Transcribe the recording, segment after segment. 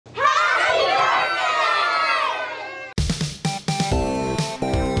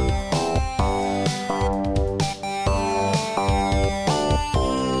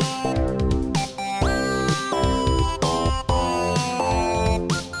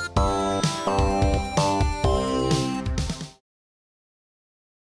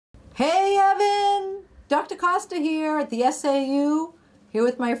Dr. Costa here at the SAU, here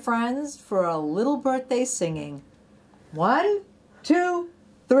with my friends for a little birthday singing. 1, 2,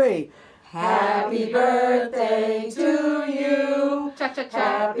 3. Happy birthday to you. Cha-cha-cha.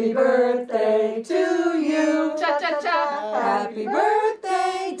 Happy birthday to you. Cha-cha-cha. Happy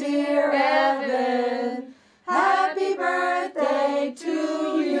birthday, dear Evan. Happy birthday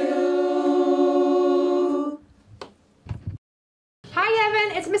to you. Hi,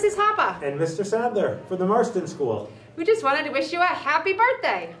 Evan. It's Mrs. Hopper. And Mr. Sadler for the Marston School. We just wanted to wish you a happy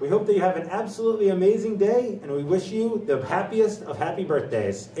birthday. We hope that you have an absolutely amazing day, and we wish you the happiest of happy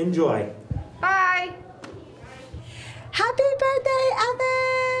birthdays. Enjoy. Bye. Happy birthday,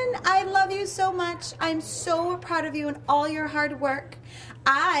 Evan! I love you so much. I'm so proud of you and all your hard work.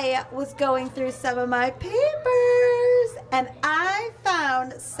 I was going through some of my papers and I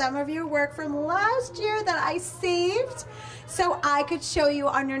found some of your work from last year that I saved so I could show you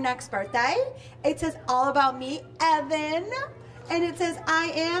on your next birthday. It says all about me, Evan, and it says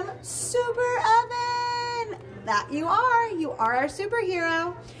I am Super Evan. That you are our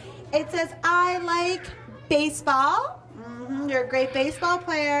superhero. It says I like baseball. You're a great baseball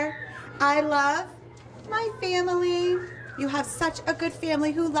player. I love my family. You have such a good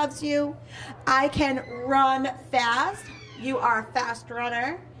family who loves you. I can run fast. You are a fast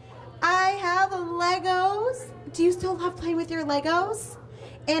runner. I have Legos. Do you still love playing with your Legos?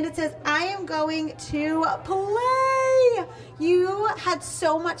 And it says, I am going to play. You had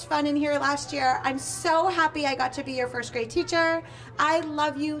so much fun in here last year. I'm so happy I got to be your first grade teacher. I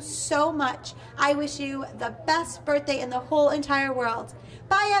love you so much. I wish you the best birthday in the whole entire world.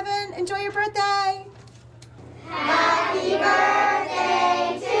 Bye, Evan. Enjoy your birthday. Happy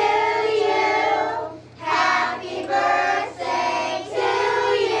birthday to you. Happy birthday to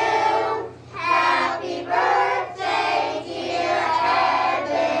you. Happy birthday, dear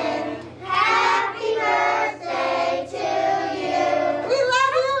Evan. Happy birthday to you. We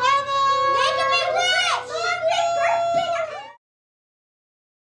love you, Evan. Make a big wish. Happy birthday.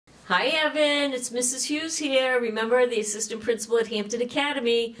 Hi, Evan. It's Mrs. Hughes here. Remember, the assistant principal at Hampton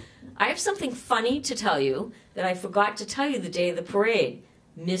Academy. I have something funny to tell you that I forgot to tell you the day of the parade.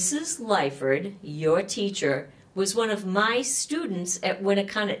 Mrs. Lyford, your teacher, was one of my students at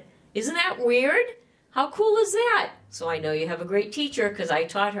Winnicott. Isn't that weird? How cool is that? So I know you have a great teacher because I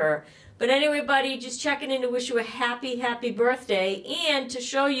taught her. But anyway, buddy, just checking in to wish you a happy, happy birthday and to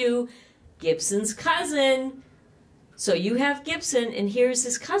show you Gibson's cousin. So you have Gibson, and here's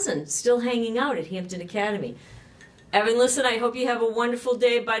his cousin still hanging out at Hampton Academy. Evan, listen, I hope you have a wonderful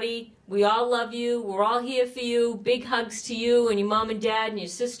day, buddy. We all love you. We're all here for you. Big hugs to you and your mom and dad and your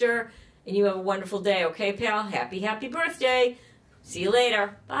sister. And you have a wonderful day, okay, pal? Happy, happy birthday. See you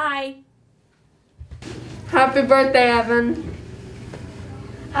later. Bye. Happy birthday, Evan.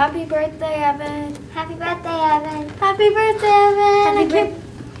 Happy birthday, Evan. Happy birthday, Evan. Happy birthday, Evan.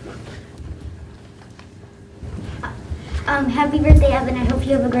 Happy birthday, Evan. I hope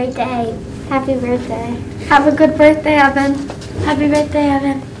you have a great day. Happy birthday. Have a good birthday, Evan. Happy birthday,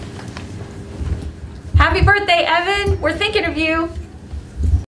 Evan. Happy birthday, Evan. We're thinking of you.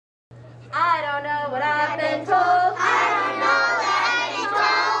 I don't know what I've been told. I don't know what I've been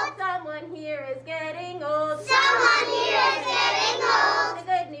told. Someone here is getting old. Someone here is getting old. The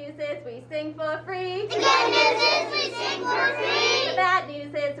good news is we sing for free. The good news is we sing for free. The bad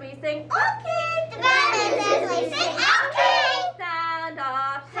news is we sing okay. The bad news is we sing okay. Sound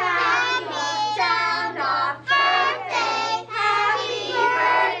off. Sound off. Birthday. Happy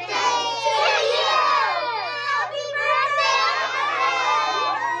birthday to you. Happy birthday.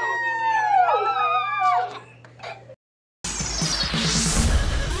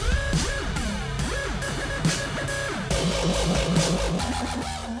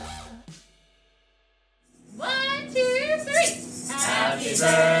 One, two, three. Happy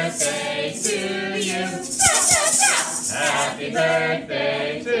birthday to you. Cha-cha-cha. Happy birthday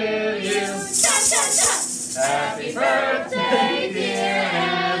to you. Cha-cha-cha. Happy birthday, dear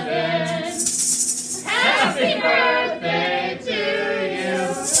Evan. Happy birthday to you.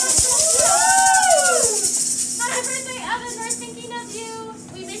 Happy birthday, Evan. We're thinking of you.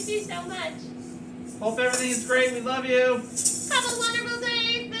 We miss you so much. Hope everything is great. We love you. Have a wonderful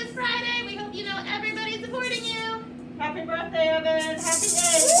day this Friday. We hope you know everybody's supporting you. Happy birthday, Evan. Happy day.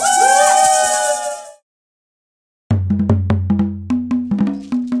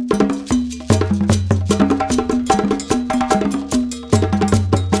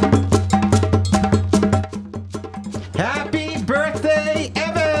 Happy birthday,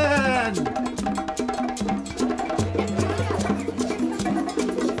 Evan!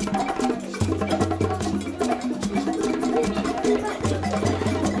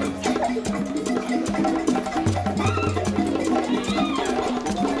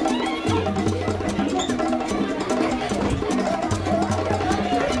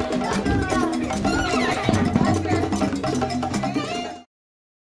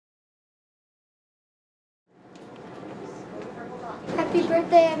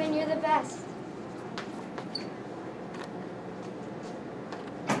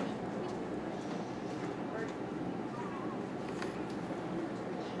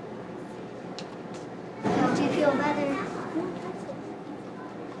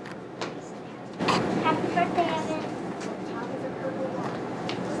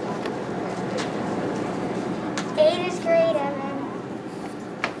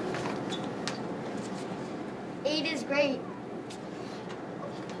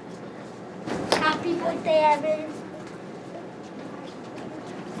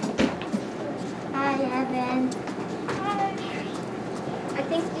 Evan. I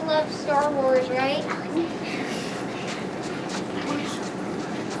think you love Star Wars, right?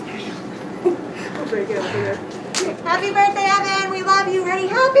 Happy birthday, Evan. We love you. Ready?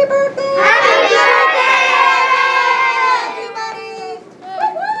 Happy birthday. Happy birthday!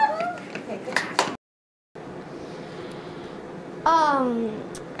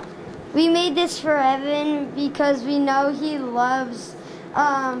 We made this for Evan because we know he loves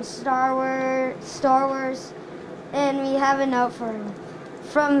Star Wars, and we have a note for him.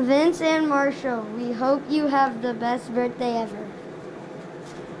 From Vince and Marshall, we hope you have the best birthday ever.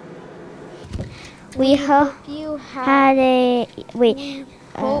 We hope You had a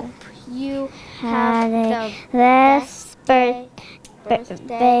hope you had have a the best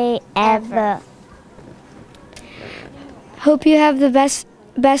birthday ever. Hope you have the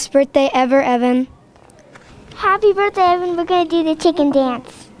best birthday ever, Evan. Happy birthday, Evan. We're gonna do the chicken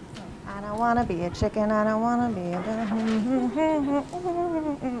dance. I don't want to be a chicken. I don't want to be a...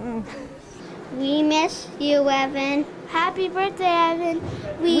 We miss you, Evan. Happy birthday, Evan.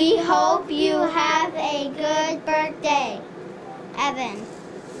 We hope you have a good birthday, Evan.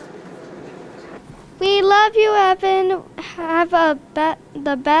 We love you, Evan. Have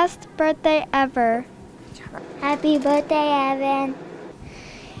the best birthday ever. Happy birthday, Evan.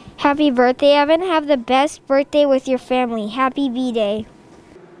 Happy birthday, Evan. Have the best birthday with your family. Happy B-Day.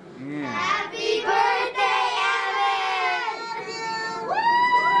 Happy birthday, Evan!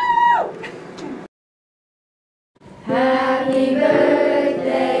 Happy